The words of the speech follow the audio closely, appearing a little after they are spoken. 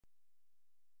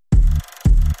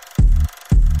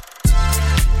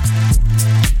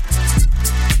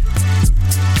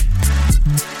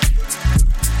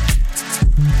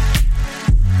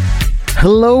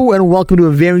Hello and welcome to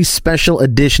a very special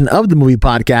edition of the Movie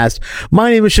Podcast. My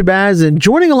name is Shabazz, and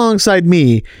joining alongside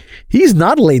me, he's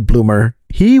not a late bloomer.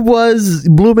 He was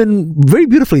blooming very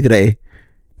beautifully today.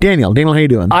 Daniel, how you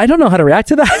doing? I don't know how to react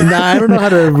to that. Nah, I don't know how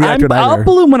to react to it either. I'll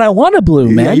bloom when I want to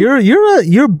bloom, man. Yeah,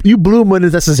 you bloom when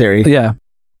it's necessary. Yeah.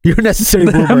 You're a necessary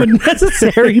bloomer. I'm a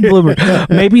necessary bloomer.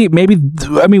 Maybe.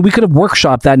 I mean, we could have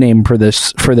workshopped that name for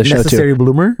this show too. Necessary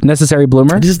bloomer. Necessary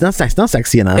bloomer. It's just not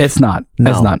sexy enough. It's not.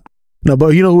 No. It's not. No, but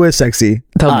you know who is sexy?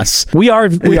 Us. We are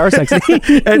sexy.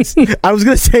 I was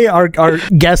gonna say our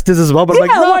guest is as well, but why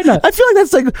not? I feel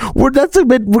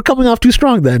like we're coming off too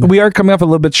strong. Then we are coming off a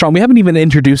little bit strong. We haven't even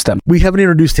introduced them. We haven't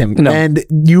introduced him, no. And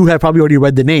you have probably already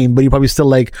read the name, but you're probably still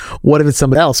like, what if it's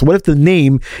somebody else? What if the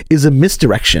name is a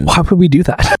misdirection? Why would we do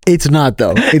that? It's not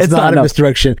though. It's not a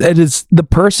misdirection. It is the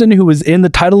person who is in the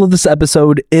title of this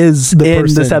episode is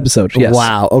this episode. Yes.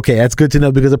 Wow. Okay, that's good to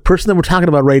know, because the person that we're talking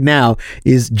about right now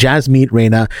is Jasmeet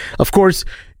Raina. Of course,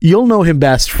 you'll know him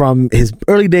best from his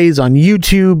early days on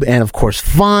YouTube and, of course,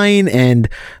 Vine and,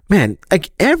 man, like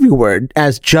everywhere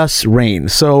as Just Rain.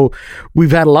 So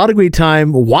we've had a lot of great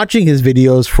time watching his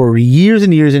videos for years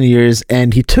and years and years,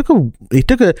 and he took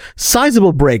a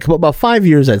sizable break, about 5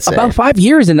 years, I'd say. About 5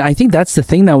 years, and I think that's the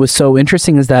thing that was so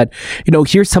interesting is that,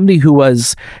 here's somebody who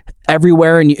was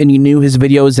everywhere and you knew his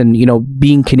videos, and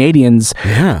being Canadians,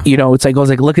 it's like I was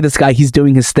like, look at this guy, he's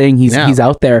doing his thing, he's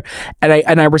out there,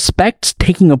 and I respect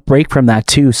taking a break from that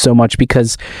too so much,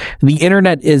 because the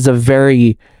internet is a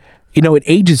very it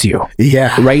ages you.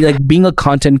 Yeah. Right? Like being a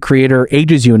content creator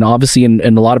ages you. And obviously in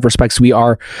a lot of respects, we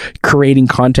are creating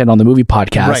content on the Movie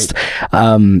Podcast.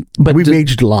 Right. But we've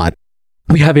aged a lot.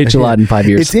 We have aged a lot in 5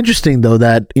 years. It's interesting though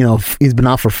that, he's been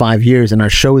off for 5 years and our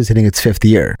show is hitting its 5th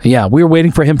year. Yeah. We were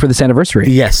waiting for him for this anniversary.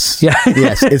 Yes. Yeah.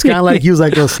 Yes. It's kind of like, he was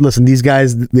like, listen, these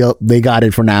guys, they got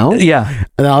it for now. Yeah.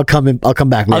 And I'll come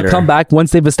back later. I'll come back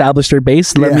once they've established their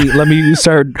base. Let me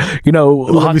start,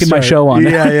 hawking my show on.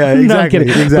 Yeah. Exactly. No, I'm kidding.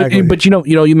 Exactly. But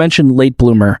you mentioned Late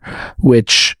Bloomer,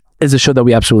 which is a show that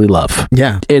we absolutely love.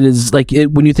 Yeah. It is like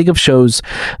when you think of shows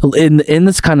in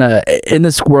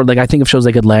this world, like I think of shows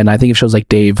like Atlanta, I think of shows like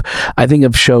Dave, I think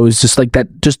of shows just like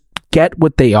that, just get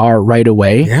what they are right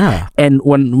away. Yeah. And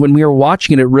when we were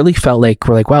watching it really felt like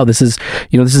we're like, wow, this is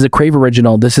a Crave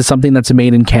original. This is something that's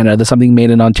made in Canada. This is something made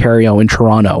in Ontario, in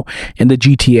Toronto, in the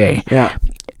GTA. Yeah.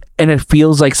 And it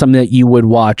feels like something that you would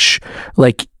watch,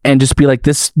 like, and just be like,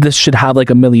 this should have like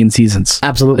 1 million seasons.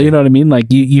 Absolutely. You know what I mean? Like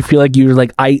you feel like you're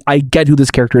like, I get who this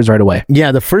character is right away.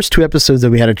 Yeah, the first 2 episodes that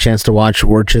we had a chance to watch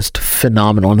were just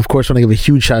phenomenal. And of course, I want to give a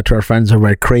huge shout out to our friends over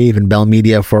at Crave and Bell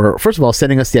Media for, first of all,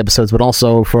 sending us the episodes, but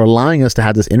also for allowing us to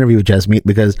have this interview with Jasmeet,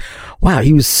 because wow,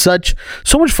 he was so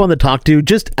much fun to talk to,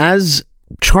 just as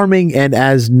charming and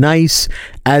as nice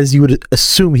as you would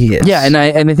assume he is. Yeah, and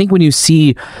I think when you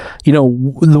see,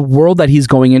 the world that he's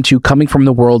going into, coming from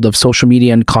the world of social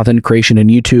media and content creation and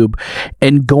YouTube,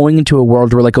 and going into a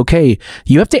world where like, okay,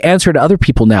 you have to answer to other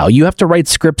people now. You have to write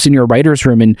scripts in your writer's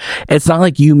room, and it's not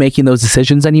like you making those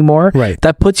decisions anymore. Right.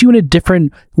 That puts you in a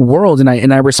different world, and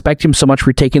I respect him so much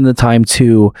for taking the time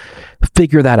to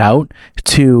figure that out,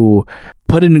 to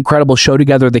put an incredible show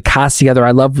together, the cast together.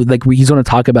 I love, like, he's going to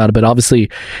talk about it, but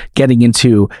obviously getting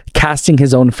into casting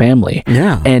his own family.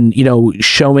 Yeah. And,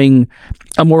 showing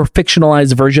a more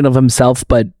fictionalized version of himself,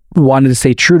 but wanted to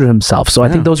stay true to himself. So I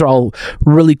think those are all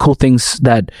really cool things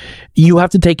that you have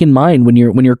to take in mind when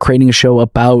you're creating a show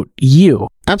about you.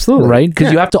 Absolutely. Right?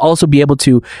 Because you have to also be able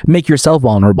to make yourself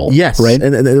vulnerable. Yes. Right?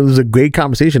 And it was a great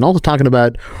conversation. Also talking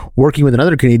about working with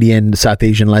another Canadian South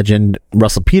Asian legend,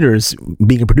 Russell Peters,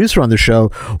 being a producer on the show.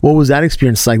 What was that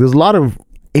experience like? There's a lot of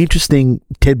interesting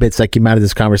tidbits that came out of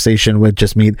this conversation with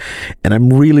Jasmeet, and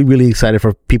I'm really, really excited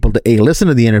for people to listen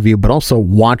to the interview, but also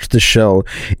watch the show.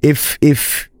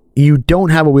 If you don't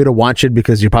have a way to watch it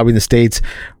because you're probably in the States,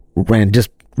 and just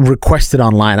request it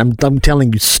online. I'm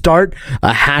telling you, start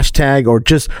a hashtag or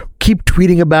just keep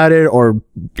tweeting about it or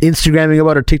Instagramming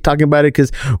about it or TikToking about it,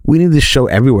 because we need this show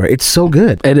everywhere. It's so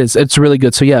good. It is. It's really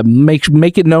good. So yeah, make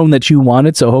it known that you want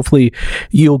it. So hopefully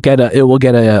it will get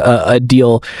a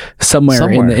deal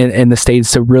somewhere. In the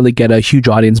States to really get a huge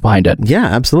audience behind it. Yeah,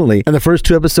 absolutely. And the first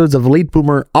 2 episodes of Late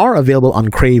Bloomer are available on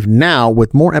Crave now,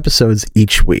 with more episodes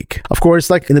each week. Of course,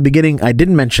 like in the beginning, I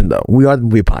didn't mention though, we are the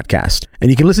Movie Podcast, and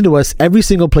you can listen to us every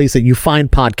single place that you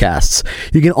find podcasts.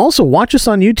 You can also watch us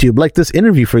on YouTube, like this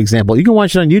interview, for example. You can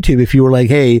watch it on YouTube if you were like,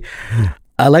 hey,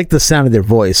 I like the sound of their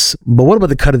voice, but what about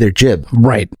the cut of their jib?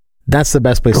 Right. That's the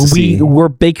best place to see. We're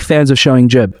big fans of showing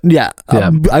jib. Yeah.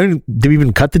 Did we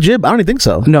even cut the jib? I don't even think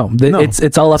so. No.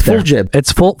 It's all up there. Full jib.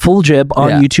 It's full jib on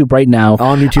YouTube right now.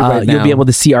 On YouTube right now. You'll be able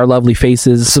to see our lovely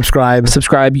faces. Subscribe.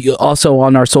 Also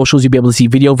on our socials, you'll be able to see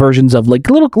video versions of like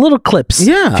little clips.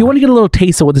 Yeah. If you want to get a little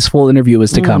taste of what this full interview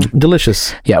is to come.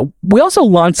 Delicious. Yeah. We also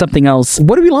launched something else.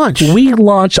 What did we launch? We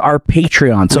launched our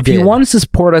Patreon. So if you want to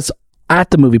support us at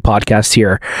the Movie Podcast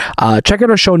here, check out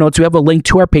our show notes. We have a link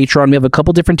to our Patreon. We have a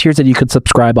couple different tiers that you could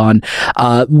subscribe on.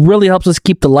 Really helps us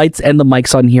keep the lights and the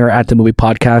mics on here at the Movie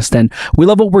Podcast, and we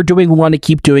love what we're doing. We want to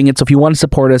keep doing it, so if you want to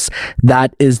support us,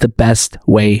 that is the best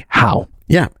way how.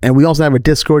 Yeah, and we also have a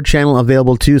Discord channel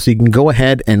available too, so you can go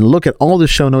ahead and look at all the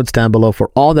show notes down below for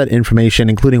all that information,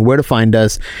 including where to find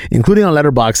us, including our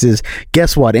letterboxes.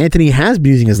 Guess what? Anthony has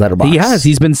been using his letterbox. He has.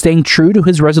 He's been staying true to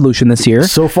his resolution this year.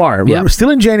 So far. We're still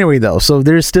in January, though, so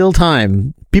there's still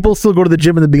time. People still go to the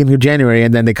gym in the beginning of January,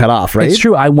 and then they cut off, right? It's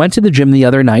true. I went to the gym the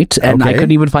other night, and I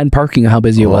couldn't even find parking, how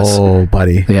busy it was. Oh,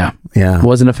 buddy. Yeah.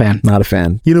 Wasn't a fan. Not a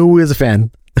fan. You know who is a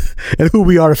fan? And who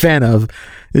we are a fan of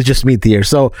is Jasmeet here.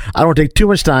 So I don't want to take too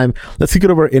much time. Let's kick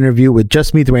it over our interview with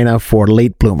Jasmeet Raina for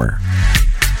Late Bloomer.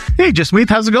 Hey, Jasmeet,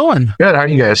 how's it going? Good. How are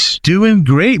you guys? Doing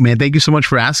great, man. Thank you so much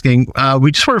for asking.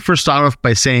 We just want to first start off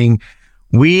by saying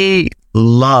we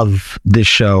love this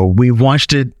show. We've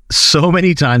watched it so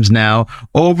many times now,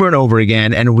 over and over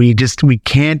again, and we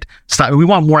can't stop. We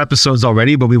want more episodes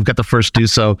already, but we've got the first two,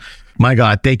 so my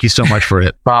God, thank you so much for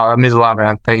it. Wow, that means a lot,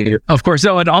 man. Thank you. Of course.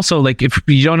 Oh, and also, like, if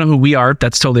you don't know who we are,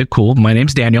 that's totally cool. My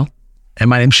name's Daniel. And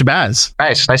my name's Shabazz.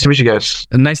 Nice to meet you guys.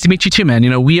 And nice to meet you too, man.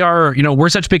 We're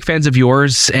such big fans of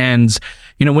yours, and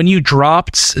when you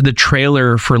dropped the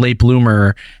trailer for Late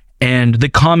Bloomer, and the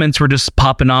comments were just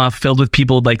popping off, filled with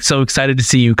people like so excited to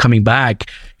see you coming back.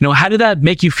 How did that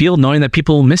make you feel, knowing that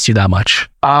people miss you that much?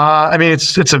 I mean,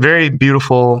 it's a very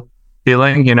beautiful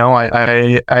feeling.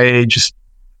 I just,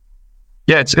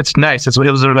 it's nice. It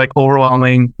was like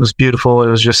overwhelming. It was beautiful. It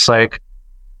was just like,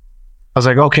 I was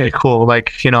like, okay, cool.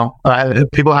 Like,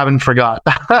 people haven't forgot.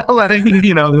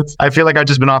 I feel like I've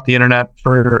just been off the internet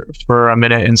for a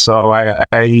minute, and so I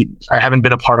haven't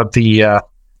been a part of the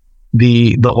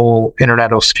whole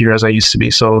internetosphere as I used to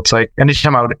be. So it's like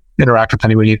anytime I would interact with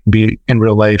anybody, it can be in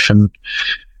real life, and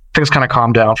things kind of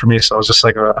calmed down for me. So I was just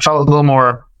like, I felt a little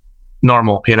more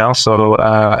normal, So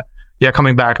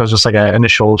coming back, I was just like an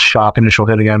initial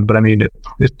hit again. But I mean,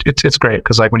 it's great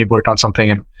because like when you've worked on something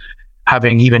and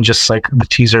having even just like the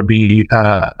teaser be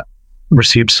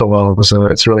received so well, it's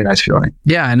a really nice feeling.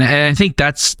 Yeah, and I think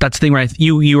that's the thing, right?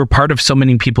 You were part of so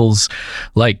many people's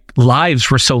like lives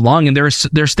for so long, and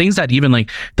there's things that even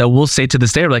like that we'll say to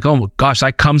this day, like, oh gosh,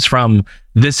 that comes from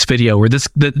this video, or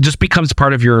that just becomes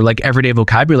part of your like everyday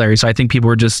vocabulary. So I think people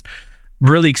were just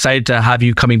really excited to have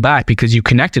you coming back because you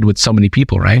connected with so many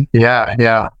people, right?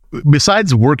 Yeah.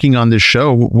 Besides working on this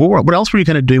show, what else were you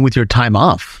kind of doing with your time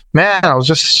off? Man, I was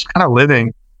just kind of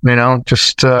living,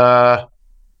 just I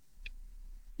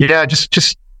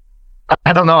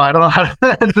don't know how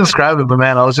to describe it, but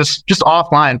man, I was just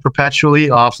offline, perpetually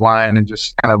offline, and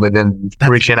just kind of living,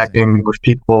 reconnecting with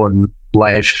people and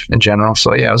life in general.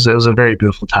 So yeah, it was a very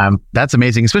beautiful time. That's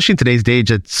amazing, especially in today's age.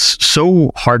 It's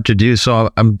so hard to do. So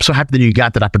I'm so happy that you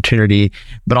got that opportunity.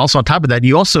 But also on top of that,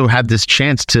 you also had this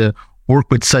chance to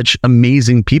work with such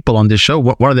amazing people on this show.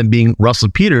 One of them being Russell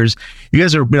Peters. You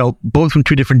guys are, both from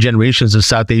two different generations of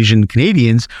South Asian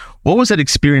Canadians. What was that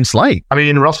experience like? I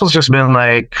mean, Russell's just been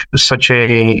like such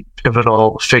a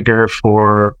pivotal figure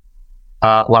for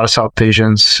a lot of South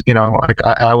Asians. Like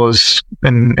I was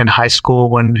in high school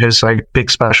when his like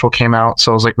big special came out,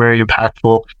 so it was like very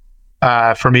impactful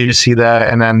for me to see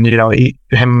that. And then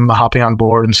him hopping on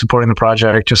board and supporting the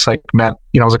project just like meant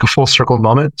it was like a full circle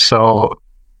moment. So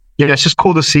yeah, it's just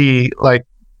cool to see like,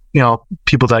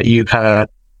 people that you kind of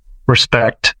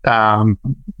respect,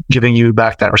 giving you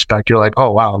back that respect. You're like,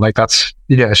 oh wow, like it's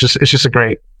just a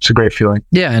great feeling.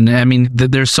 Yeah. And I mean,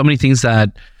 there's so many things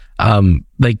that,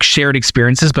 like shared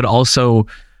experiences, but also,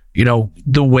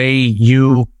 the way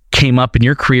you came up in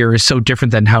your career is so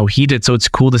different than how he did. So it's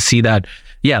cool to see that,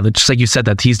 just like you said,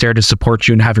 that he's there to support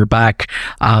you and have your back.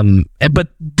 But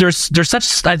there's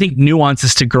such, I think,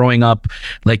 nuances to growing up,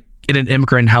 like in an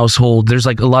immigrant household. There's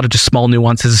like a lot of just small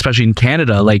nuances, especially in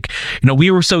Canada. Like, we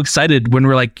were so excited when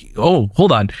we're like, oh,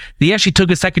 hold on. He actually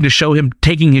took a second to show him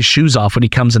taking his shoes off when he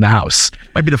comes in the house.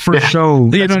 Might be the first show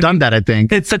that's done that, I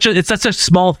think. It's such a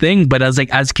small thing, but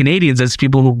as Canadians, as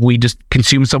people who we just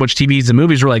consume so much TVs and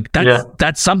movies, we're like,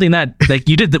 that's something that like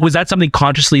you did. Was that something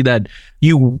consciously that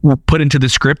you put into the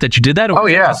script that you did that? Or oh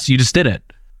yeah. You just did it?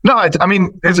 No, I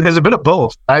mean, it's a bit of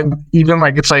both. I even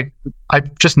like, it's like, I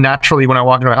just naturally, when I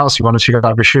walk into a house, you want to take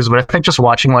off your shoes. But I think just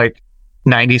watching like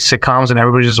 90s sitcoms and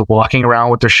everybody's just walking around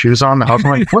with their shoes on the house,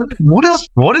 I'm like,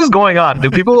 what is going on?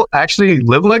 Do people actually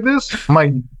live like this? I'm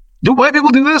like, do white people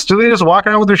do this? Do they just walk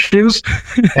around with their shoes?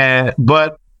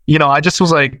 But, you know, I just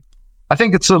was like, I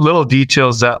think it's the little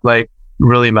details that like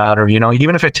really matter, you know,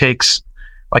 even if it takes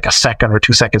like a second or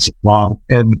 2 seconds long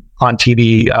and on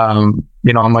TV,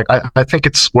 you know, I'm like, I think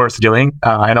it's worth doing.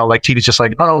 I know like TV's just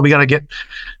like, oh, we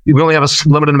only have a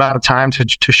limited amount of time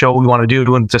to show what we want to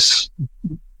do and just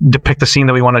depict the scene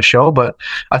that we want to show. But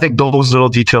I think those little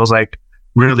details like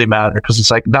really matter because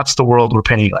it's like, that's the world we're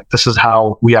painting. Like, this is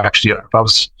how we actually are.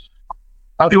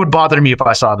 It would bother me if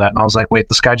I saw that and I was like, wait,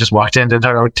 this guy just walked in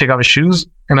to take off his shoes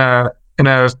in a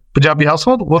Punjabi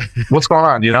household. What's going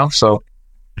on? You know? So.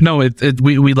 No,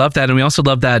 we love that. And we also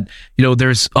love that, you know,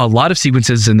 there's a lot of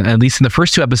sequences, and at least in the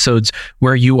first 2 episodes,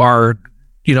 where you are,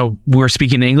 you know, we're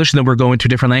speaking English and then we're going to a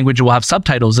different language and we'll have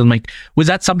subtitles. And like, was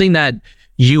that something that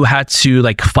you had to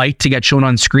like fight to get shown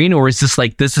on screen? Or is this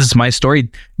like, this is my story,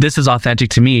 this is authentic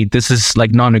to me, this is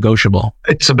like non-negotiable?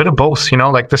 It's a bit of both, you know,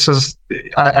 like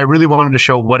I really wanted to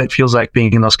show what it feels like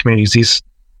being in those communities.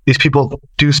 These people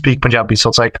do speak Punjabi, so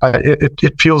it's like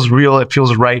it feels real. It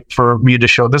feels right for me to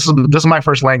show. This is my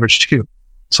first language too,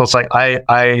 so it's like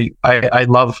I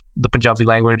love the Punjabi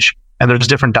language, and there's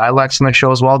different dialects in the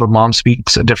show as well. The mom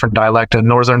speaks a different dialect, a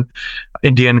northern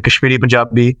Indian Kashmiri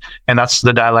Punjabi, and that's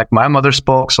the dialect my mother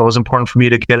spoke. So it was important for me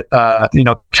to get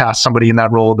cast somebody in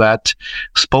that role that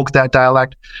spoke that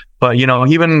dialect. But you know,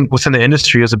 even within the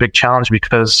industry, it was a big challenge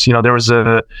because you know there was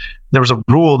a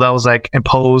rule that was like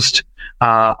imposed.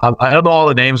 I don't know all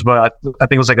the names, but I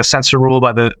think it was like a censor rule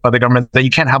by the government that you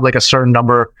can't have like a certain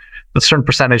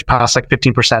percentage past like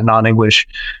 15% non-English.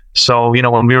 So, you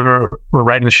know, when we were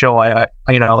writing the show, I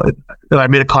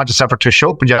made a conscious effort to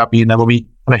show Punjabi, and then when we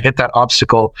kind of hit that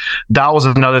obstacle, that was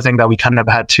another thing that we kind of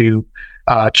had to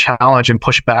challenge and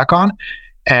push back on.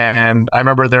 And I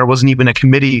remember there wasn't even a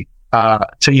committee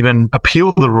to even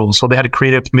appeal the rules. So they had to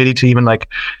create a committee to even like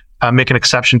make an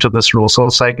exception to this rule. So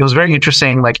it's like, it was very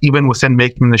interesting. Like even within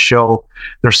making the show,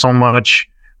 there's so much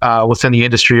within the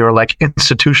industry or like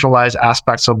institutionalized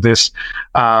aspects of this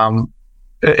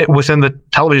within the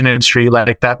television industry,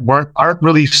 like that aren't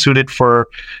really suited for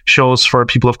shows for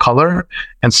people of color.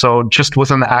 And so just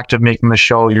within the act of making the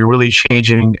show, you're really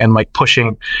changing and like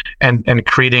pushing and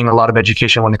creating a lot of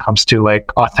education when it comes to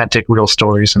like authentic, real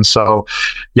stories. And so,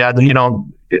 yeah, you know,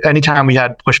 anytime we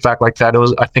had pushback like that,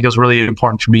 I think it was really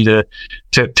important for me to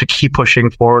keep pushing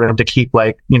forward and to keep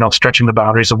like, you know, stretching the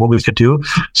boundaries of what we could do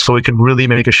so we could really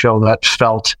make a show that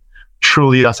felt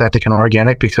truly authentic and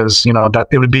organic, because, you know, that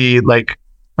it would be like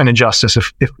an injustice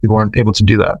if we weren't able to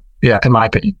do that. Yeah, in my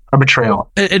opinion, a betrayal.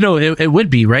 No, it would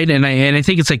be, right. And I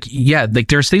think it's like, yeah, like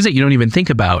there's things that you don't even think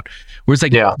about. Where it's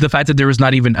like the fact that there was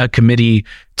not even a committee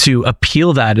to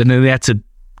appeal that, and then they had to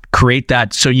create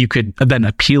that so you could then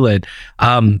appeal it,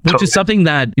 which is something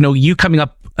that, you know, you coming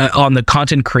up on the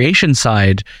content creation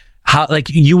side, how like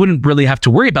you wouldn't really have to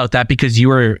worry about that because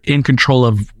you are in control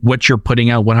of what you're putting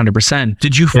out 100%.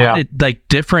 Did you find it like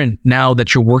different now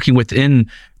that you're working within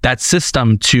that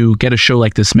system to get a show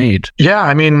like this made? Yeah,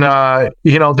 I mean,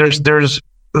 you know, there's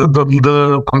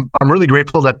I'm really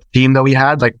grateful that the team that we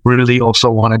had like really also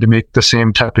wanted to make the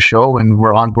same type of show, and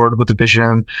we're on board with the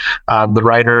vision. The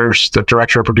writers, the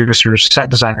director, producers,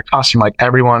 set designer, costume, like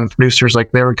everyone, producers,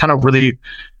 like they were kind of really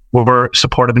were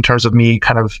supportive in terms of me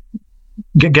kind of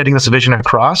getting this vision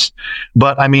across.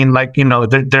 But I mean, like, you know,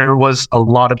 there was a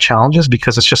lot of challenges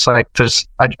because it's just like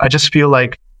I just feel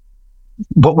like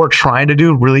what we're trying to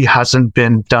do really hasn't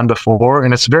been done before,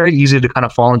 and it's very easy to kind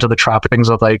of fall into the trappings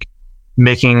of like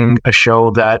making a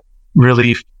show that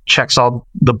really checks all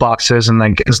the boxes and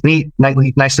like is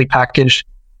nicely packaged.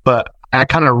 But I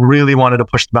kind of really wanted to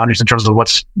push the boundaries in terms of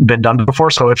what's been done before.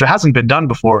 So if it hasn't been done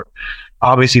before,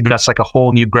 obviously that's like a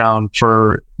whole new ground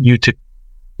for you to,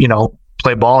 you know,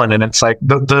 play ball in. And it's like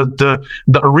the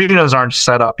arenas aren't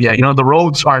set up yet, you know, the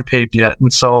roads aren't paved yet,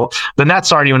 and so the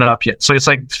nets aren't even up yet. So it's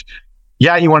like,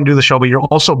 yeah, you want to do the show, but you're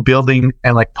also building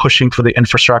and like pushing for the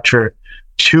infrastructure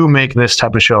to make this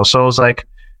type of show. So it was like,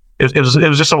 it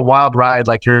was just a wild ride.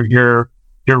 Like you're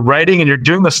writing and you're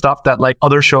doing the stuff that like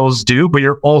other shows do, but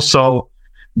you're also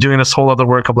doing this whole other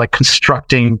work of like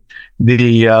constructing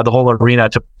the whole arena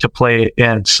to play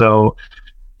in. So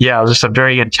yeah, it was just a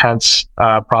very intense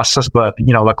process, but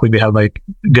luckily we had like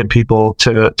good people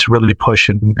to really push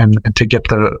and to get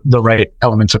the right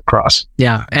elements across.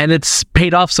 Yeah, and it's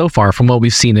paid off so far from what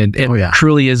we've seen. It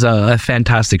truly is a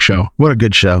fantastic show. What a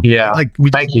good show. Yeah, like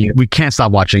thank you. We can't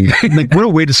stop watching it. Like, what a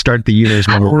way to start the year.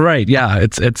 Right, yeah,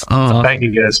 it's awesome. Thank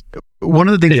you guys. One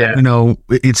of the things that,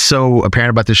 it's so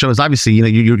apparent about the show is obviously,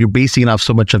 you're basing it off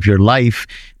so much of your life,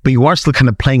 but you are still kind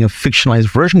of playing a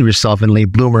fictionalized version of yourself in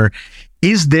Late Bloomer.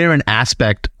 Is there an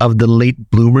aspect of the Late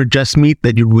Bloomer Jasmeet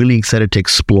that you're really excited to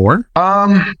explore?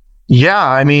 Yeah,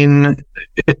 I mean,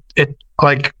 it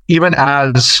like, even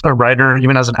as a writer,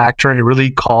 even as an actor, it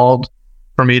really called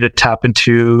for me to tap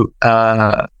into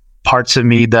parts of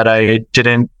me that I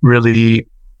didn't really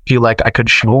feel like I could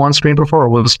show on screen before, or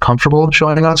was comfortable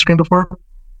showing on screen before.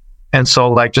 And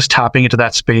so, like, just tapping into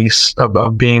that space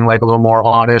of being like a little more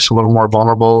honest, a little more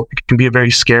vulnerable, it can be a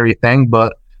very scary thing,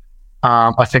 but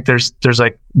I think there's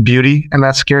like beauty in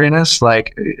that scariness.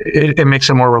 Like, it makes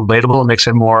it more relatable. It makes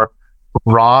it more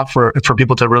raw for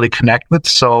people to really connect with.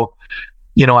 So,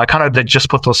 I kind of just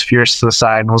put those fears to the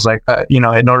side and was like, in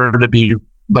order to be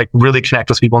like really connect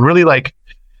with people and really like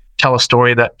tell a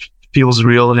story that feels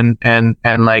real and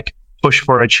like push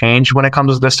for a change when it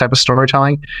comes to this type of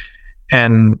storytelling,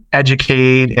 and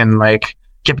educate and like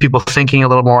get people thinking a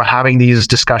little more, having these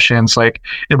discussions, like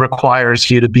it requires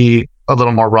you to be a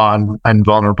little more raw and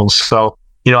vulnerable. So,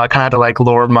 I kind of had to like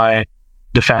lower my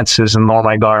defenses and lower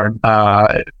my guard,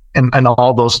 and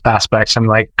all those aspects, and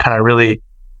like kind of really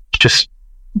just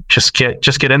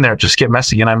get in there, just get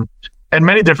messy. And I'm in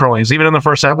many different ways. Even in the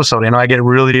first episode, I get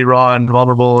really raw and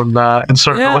vulnerable in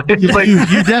certain ways. Like,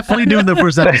 you definitely do in the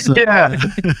first episode. Yeah.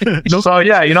 So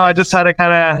yeah, I just had to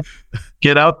kind of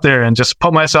get out there and just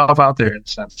put myself out there in a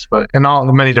sense, but in all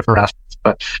the many different aspects.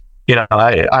 But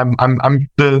I'm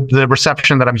the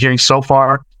reception that I'm hearing so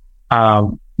far.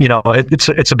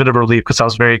 It's a bit of a relief, because I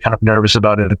was very kind of nervous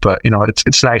about it. But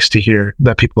it's nice to hear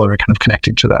that people are kind of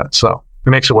connecting to that. So it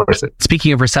makes it worth it.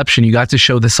 Speaking of reception, you got to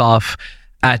show this off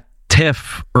at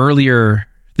TIFF earlier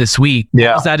this week. Yeah.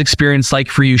 What was that experience like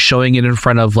for you, showing it in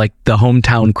front of like the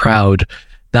hometown crowd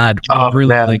that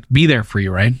really like be there for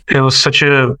you, right? It was such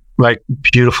a like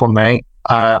beautiful night.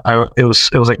 It was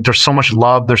like there's so much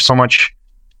love. There's so much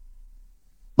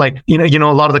like a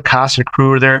lot of the cast and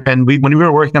crew were there, and when we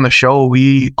were working on the show,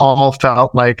 we all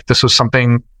felt like this was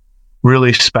something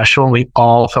really special, and we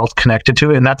all felt connected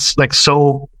to it. And that's like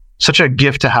such a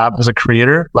gift to have as a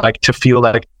creator, like to feel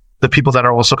like the people that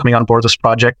are also coming on board this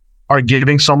project are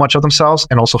giving so much of themselves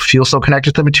and also feel so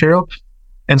connected to the material.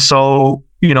 And so,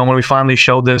 when we finally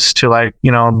showed this to like,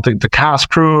 the cast,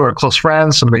 crew, or close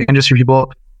friends, some of the industry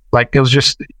people, like it was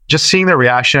just seeing their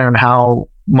reaction and how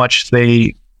much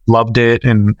they loved it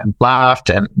and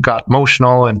laughed and got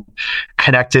emotional and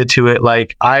connected to it.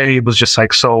 Like, I was just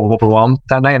like so overwhelmed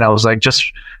that night. And I was like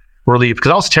just relieved,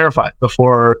 because I was terrified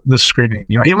before the screening.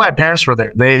 Even my parents were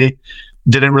there. They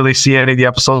didn't really see any of the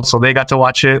episodes, so they got to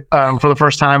watch it for the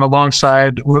first time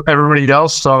alongside everybody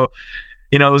else. So,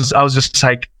 I was just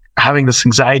like having this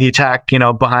anxiety attack,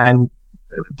 behind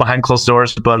closed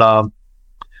doors. But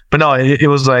no, it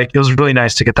was really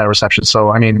nice to get that reception. So,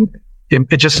 I mean,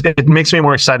 it makes me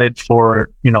more excited for,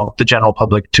 the general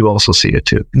public to also see it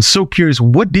too. I'm so curious,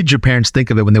 what did your parents think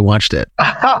of it when they watched it?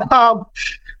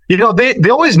 They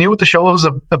always knew what the show was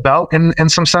about in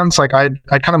some sense. Like I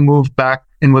kind of moved back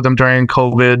in with them during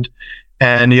COVID,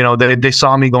 and they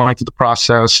saw me going through the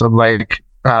process of like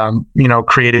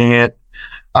creating it,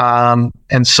 and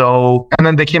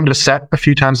then they came to the set a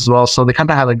few times as well, so they kind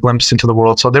of had a glimpse into the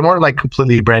world. So they weren't like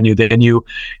completely brand new. They knew,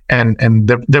 and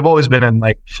they've always been in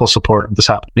like full support of this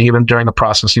happening, even during the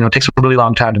process. It takes a really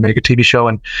long time to make a TV show,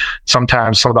 and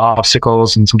sometimes some of the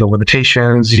obstacles and some of the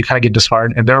limitations, you kind of get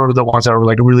disheartened. And they were the ones that were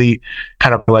like really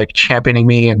kind of like championing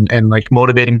me and like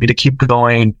motivating me to keep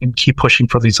going and keep pushing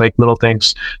for these like little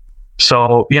things.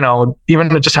 So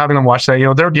even just having them watch that, they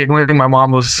were giggling. My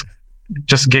mom was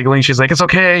just giggling. She's like, it's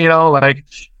okay, like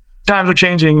times are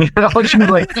changing. She was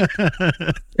like,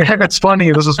 yeah, it's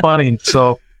funny. This is funny.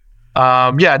 So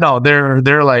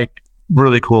they're like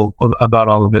really cool about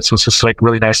all of it. So it's just like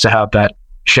really nice to have that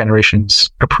generation's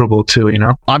approval too,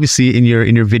 Obviously in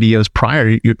your videos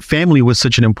prior, your family was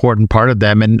such an important part of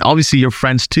them, and obviously your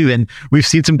friends too. And we've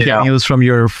seen some cameos from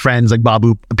your friends like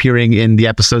Babu appearing in the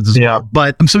episodes as well.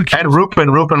 But I'm so curious.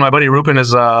 And Rupin, my buddy Rupin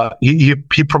is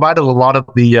he provided a lot of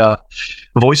the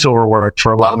voiceover work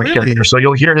for a lot of the characters. So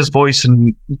you'll hear his voice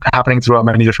and happening throughout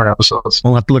many different episodes.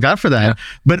 We'll have to look out for that.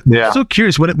 But I'm so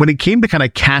curious, when it came to kind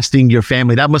of casting your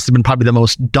family, that must have been probably the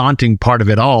most daunting part of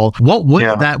it all. What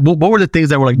were the things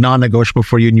that were like non-negotiable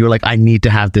for you, and you were like, I need to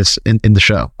have this in the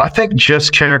show? I think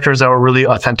just characters that were really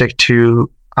authentic to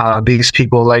these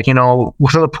people. Like, you know,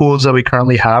 within the pools that we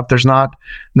currently have, there's not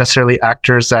necessarily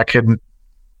actors that can,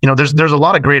 you know, there's a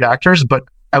lot of great actors, but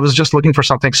I was just looking for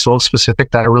something so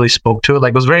specific that really spoke to it. Like,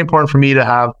 it was very important for me to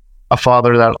have a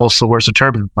father that also wears a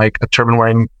turban, like a turban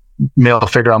wearing male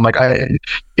figure. I'm like,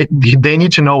 they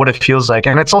need to know what it feels like.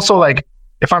 And it's also like,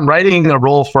 if I'm writing a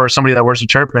role for somebody that wears a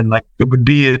turban, like, it would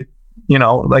be, you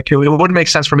know, like it wouldn't make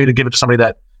sense for me to give it to somebody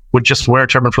that would just wear a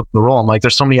turban for the role. I'm like,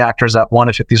 there's so many actors that want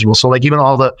to fit these roles. So like, even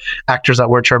all the actors that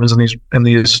wear turbans in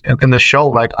the show,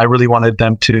 like, I really wanted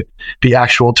them to be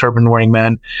actual turban wearing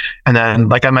men. And then,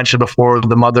 like I mentioned before,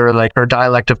 the mother, like, her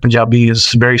dialect of Punjabi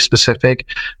is very specific.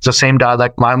 It's the same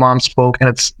dialect my mom spoke, and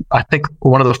it's, I think,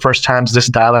 one of the first times this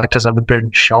dialect has ever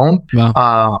been shown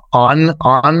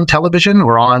on television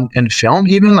or in film.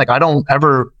 Even, like, I don't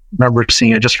ever remember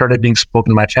seeing it, just heard it being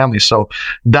spoken in my family. So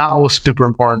that was super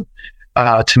important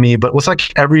to me. But with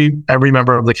like every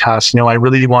member of the cast, you know, I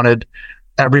really wanted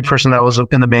every person that was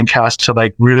in the main cast to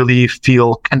like really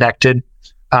feel connected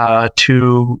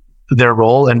to their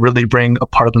role and really bring a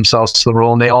part of themselves to the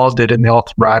role. And they all did it, and they all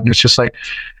thrived. And it's just like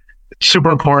super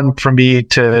important for me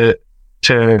to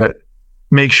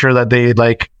make sure that they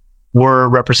like were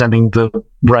representing the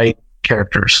right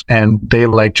characters, and they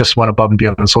like just went above and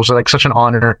beyond. So it was like such an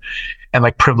honor and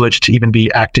like privilege to even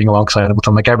be acting alongside with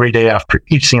them. Like, every day after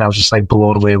each scene, I was just like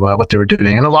blown away by what they were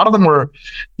doing. And a lot of them were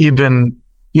even,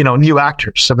 you know, new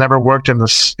actors, have never worked in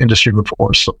this industry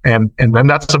before. So, and then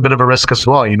that's a bit of a risk as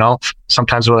well. You know,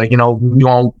 sometimes we're like, you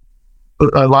know,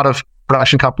 a lot of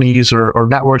production companies or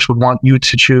networks would want you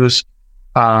to choose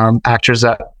actors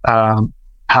that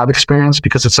have experience,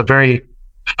 because it's a very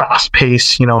fast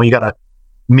pace. You know, you got to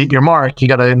meet your mark. You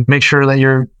got to make sure that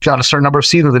you're got a certain number of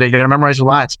seasons a day. You got to memorize your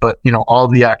lines. But, you know, all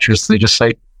the actors, they just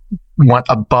like went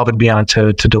above and beyond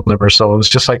to deliver. So it was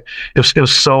just like, it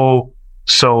was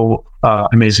so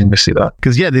amazing to see that.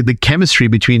 Because the chemistry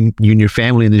between you and your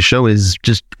family in the show is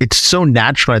just, it's so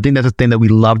natural. I think that's the thing that we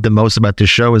love the most about this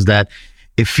show, is that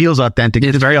it feels authentic.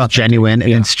 It's very genuine,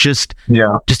 and it's just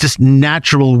this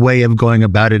natural way of going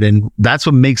about it. And that's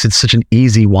what makes it such an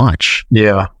easy watch.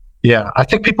 Yeah, I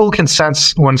think people can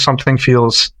sense when something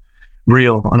feels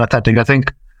real and authentic. I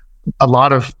think a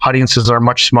lot of audiences are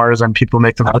much smarter than people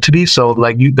make them out to be. So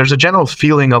like, there's a general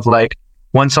feeling of like,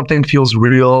 when something feels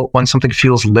real, when something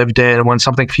feels lived in, when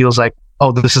something feels like,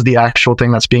 oh, this is the actual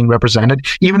thing that's being represented.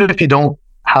 Even if you don't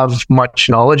have much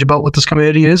knowledge about what this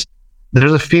community is,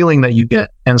 there's a feeling that you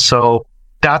get. And so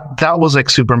that was like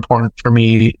super important for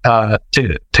me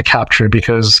to capture,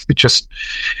 because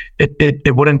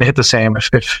it wouldn't hit the same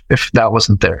if that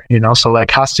wasn't there, you know. So like,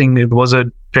 casting, it was a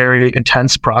very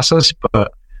intense process,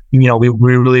 but you know, we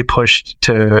really pushed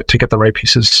to get the right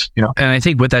pieces, you know. And I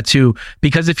think with that too,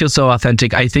 because it feels so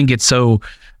authentic, I think it's so,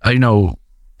 you know,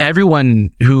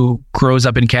 everyone who grows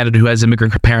up in Canada who has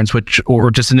immigrant parents, or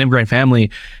just an immigrant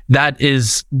family,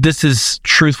 this is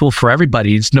truthful for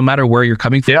everybody. It's no matter where you're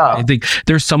coming from. I think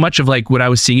there's so much of like what I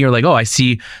was seeing here, like, oh, I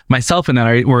see myself in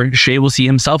that, or Shay will see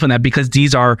himself in that, because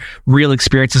these are real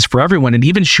experiences for everyone. And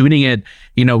even shooting it,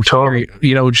 you know,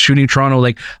 shooting Toronto,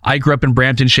 like, I grew up in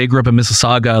Brampton, Shay grew up in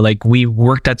Mississauga, like, we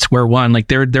worked at Square One, like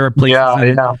there are places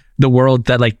in the world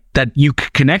that like that you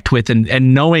connect with,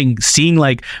 and seeing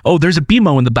like, oh, there's a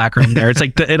BMO in the background there. It's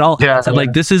like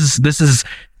like this is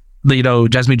you know,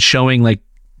 Jasmeet showing like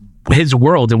his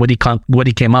world and what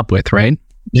he came up with, right?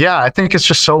 Yeah, I think it's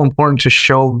just so important to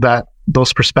show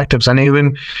those perspectives. And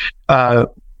even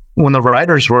when the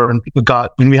writers when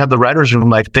we had the writers room,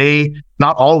 like,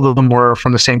 not all of them were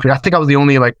from the same community. I think I was the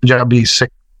only like Punjabi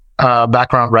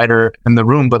background writer in the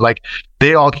room, but like,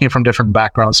 they all came from different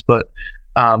backgrounds, but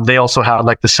they also had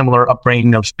like the similar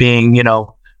upbringing of being, you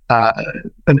know,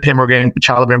 an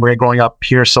child of immigrant growing up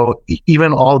here. So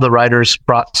even all the writers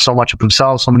brought so much of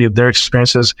themselves, so many of their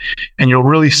experiences, and you'll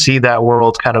really see that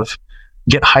world kind of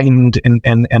get heightened,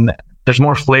 and there's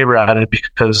more flavor at it,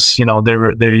 because, you know,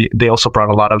 they also brought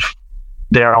a lot of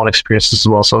their own experiences as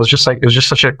well. So it was just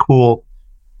such a cool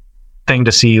thing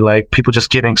to see, like, people just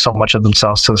giving so much of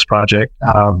themselves to this project,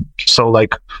 so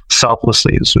like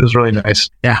selflessly. It was really nice.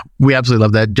 Yeah, we absolutely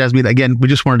love that. Jasmeet, again, we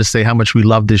just wanted to say how much we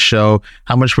love this show,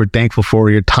 how much we're thankful for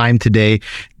your time today.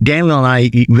 Daniel and I,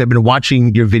 we have been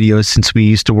watching your videos since we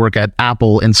used to work at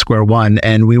Apple and Square One,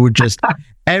 and we were just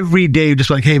every day, just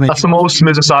like, hey man, that's the most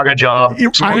Mississauga job.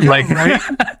 Like, right?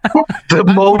 The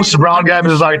most brown guy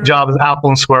Mississauga job is Apple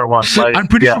and Square One. Like, I'm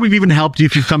pretty sure we've even helped you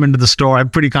if you've come into the store. I'm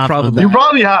pretty confident. You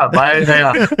probably have.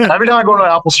 Every time I go to an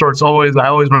Apple store, I always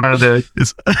run into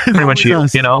pretty much you.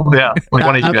 You know, like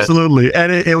one of you guys. Absolutely.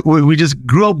 And we just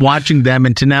grew up watching them,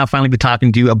 and to now finally be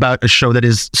talking to you about a show that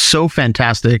is so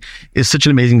fantastic is such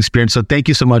an amazing experience. So thank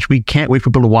you so much. We can't wait for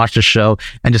people to watch the show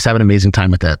and just have an amazing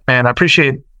time with it. Man, I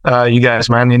appreciate you guys,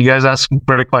 man, and you guys ask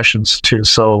great questions too.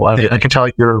 So I can tell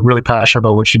you're really passionate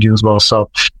about what you do as well. So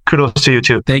kudos to you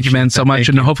too. Thank you, man, so much,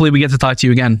 and hopefully we get to talk to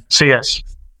you again. See you guys.